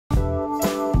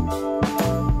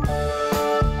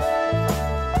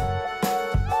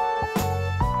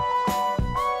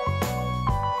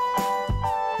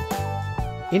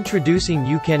Introducing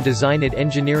UCAN Design-It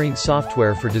engineering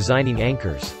software for designing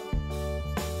anchors.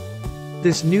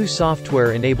 This new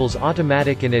software enables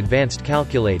automatic and advanced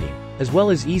calculating, as well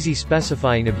as easy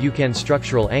specifying of UCAN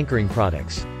structural anchoring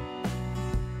products.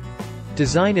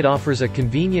 Design-It offers a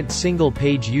convenient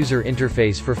single-page user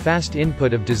interface for fast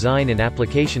input of design and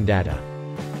application data.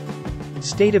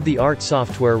 State-of-the-art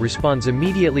software responds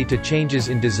immediately to changes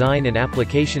in design and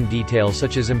application details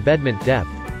such as embedment depth,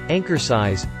 anchor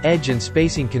size, edge and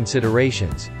spacing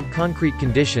considerations, concrete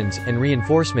conditions, and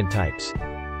reinforcement types.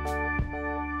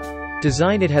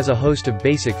 Design-It has a host of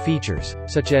basic features,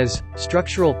 such as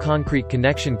structural concrete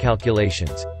connection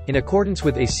calculations, in accordance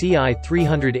with ACI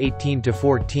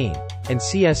 318-14, and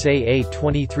CSAA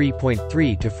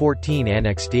 23.3-14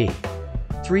 Annex D.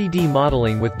 3D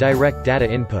modeling with direct data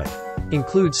input.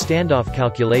 Includes standoff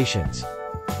calculations.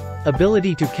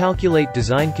 Ability to calculate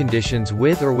design conditions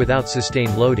with or without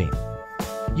sustained loading.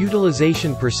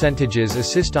 Utilization percentages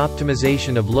assist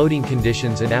optimization of loading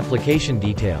conditions and application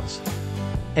details.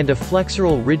 And a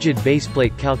flexural rigid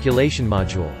baseplate calculation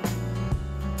module.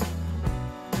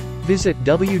 Visit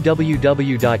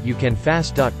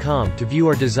www.ucanfast.com to view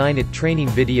our Design-It training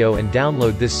video and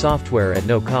download this software at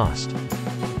no cost.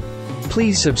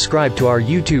 Please subscribe to our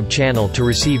YouTube channel to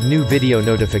receive new video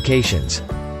notifications.